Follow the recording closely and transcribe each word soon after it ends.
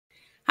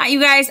Hi, you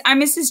guys.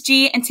 I'm Mrs.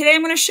 G, and today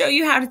I'm going to show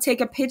you how to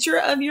take a picture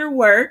of your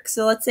work.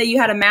 So let's say you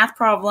had a math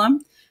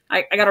problem.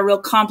 I got a real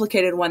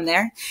complicated one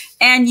there.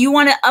 And you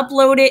want to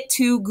upload it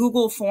to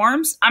Google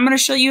Forms. I'm going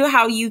to show you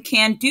how you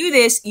can do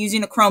this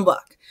using a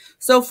Chromebook.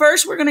 So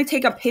first, we're going to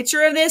take a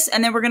picture of this,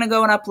 and then we're going to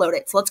go and upload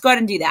it. So let's go ahead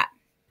and do that.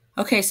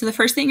 Okay, so the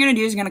first thing you're going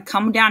to do is you're going to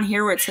come down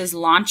here where it says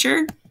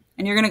Launcher,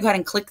 and you're going to go ahead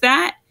and click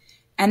that.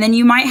 And then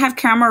you might have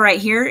camera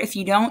right here. If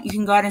you don't, you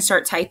can go ahead and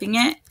start typing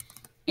it.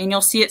 And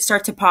you'll see it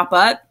start to pop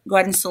up. Go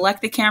ahead and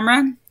select the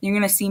camera. You're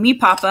going to see me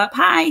pop up.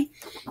 Hi.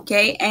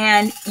 Okay,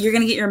 and you're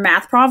going to get your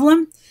math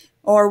problem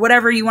or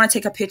whatever you want to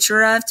take a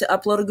picture of to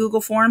upload to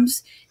Google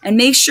Forms. And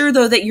make sure,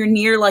 though, that you're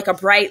near like a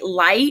bright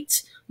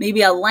light,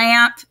 maybe a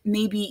lamp.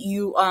 Maybe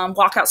you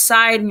walk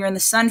outside and you're in the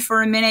sun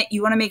for a minute.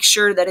 You want to make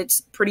sure that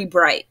it's pretty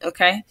bright,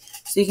 okay,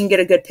 so you can get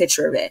a good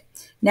picture of it.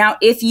 Now,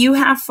 if you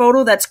have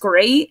photo, that's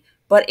great.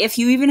 But if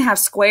you even have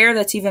square,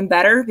 that's even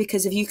better,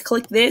 because if you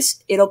click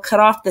this, it'll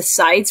cut off the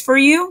sides for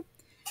you.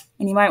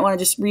 And you might want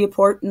to just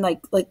re-import and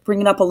like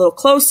bring it up a little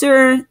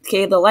closer.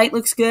 Okay, the light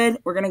looks good.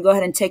 We're going to go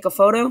ahead and take a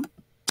photo.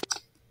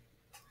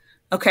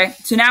 Okay,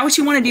 so now what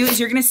you want to do is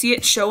you're going to see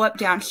it show up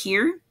down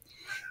here.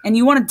 And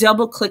you want to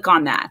double click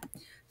on that.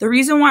 The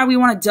reason why we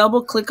want to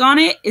double click on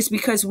it is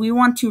because we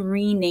want to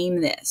rename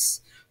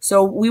this.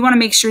 So we want to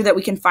make sure that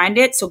we can find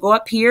it. So go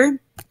up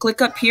here,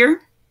 click up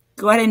here.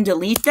 Go ahead and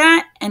delete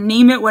that and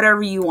name it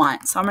whatever you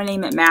want. So I'm going to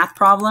name it Math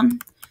Problem.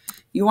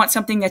 You want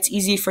something that's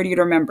easy for you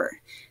to remember.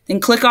 Then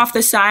click off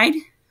the side,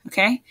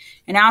 okay?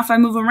 And now if I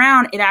move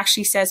around, it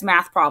actually says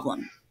Math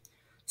Problem.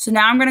 So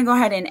now I'm going to go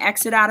ahead and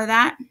exit out of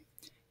that.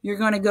 You're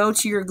going to go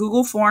to your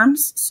Google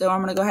Forms. So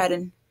I'm going to go ahead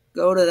and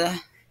go to the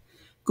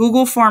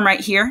Google form right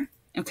here,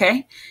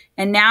 okay?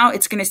 And now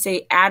it's going to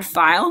say Add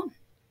File.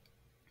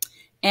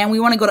 And we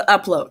want to go to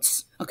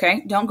Uploads,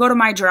 okay? Don't go to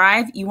My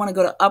Drive. You want to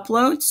go to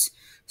Uploads.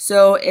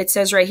 So it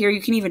says right here,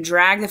 you can even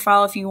drag the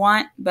file if you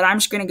want, but I'm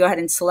just going to go ahead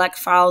and select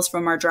files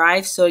from our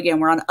drive. So again,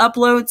 we're on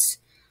Uploads.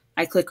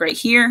 I click right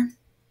here,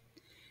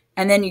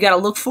 and then you got to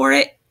look for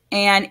it,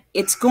 and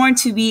it's going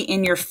to be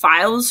in your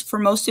files for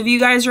most of you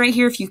guys right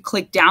here. If you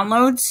click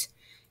Downloads,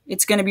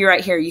 it's going to be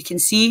right here. You can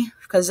see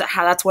because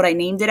that's what I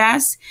named it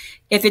as.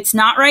 If it's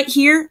not right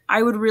here,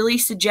 I would really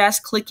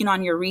suggest clicking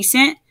on your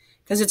recent,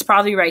 because it's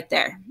probably right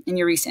there in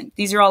your recent.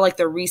 These are all like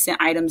the recent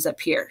items up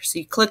here. So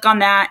you click on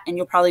that and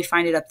you'll probably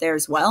find it up there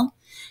as well.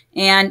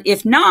 And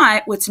if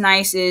not, what's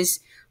nice is,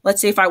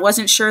 let's say if I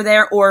wasn't sure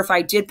there, or if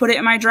I did put it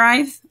in my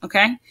drive,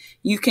 okay,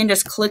 you can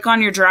just click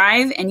on your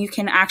drive and you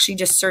can actually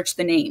just search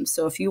the name.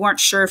 So if you weren't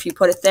sure if you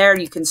put it there,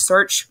 you can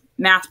search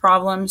Math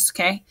Problems,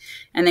 okay,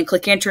 and then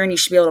click enter and you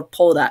should be able to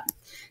pull it up.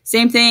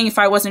 Same thing if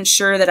I wasn't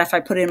sure that if I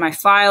put it in my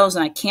files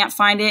and I can't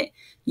find it,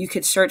 you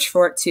could search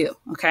for it too,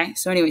 okay?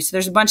 So anyway, so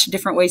there's a bunch of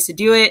different ways to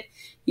do it.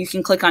 You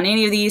can click on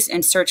any of these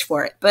and search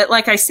for it. But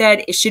like I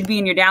said, it should be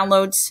in your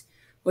downloads,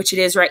 which it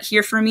is right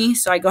here for me.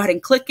 So I go ahead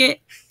and click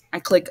it. I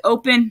click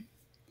open,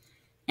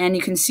 and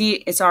you can see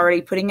it's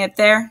already putting it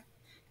there.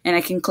 And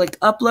I can click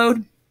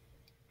upload,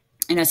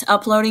 and it's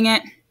uploading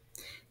it.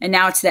 And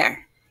now it's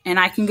there. And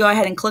I can go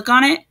ahead and click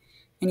on it,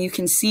 and you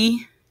can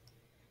see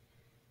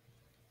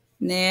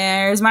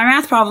there's my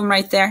math problem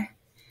right there.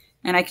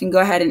 And I can go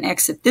ahead and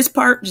exit this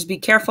part. Just be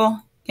careful,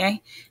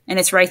 okay? And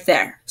it's right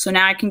there. So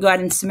now I can go ahead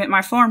and submit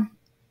my form,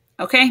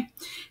 okay?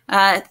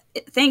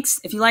 Thanks.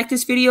 If you like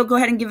this video, go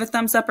ahead and give a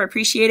thumbs up. I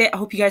appreciate it. I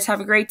hope you guys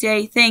have a great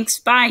day. Thanks.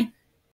 Bye.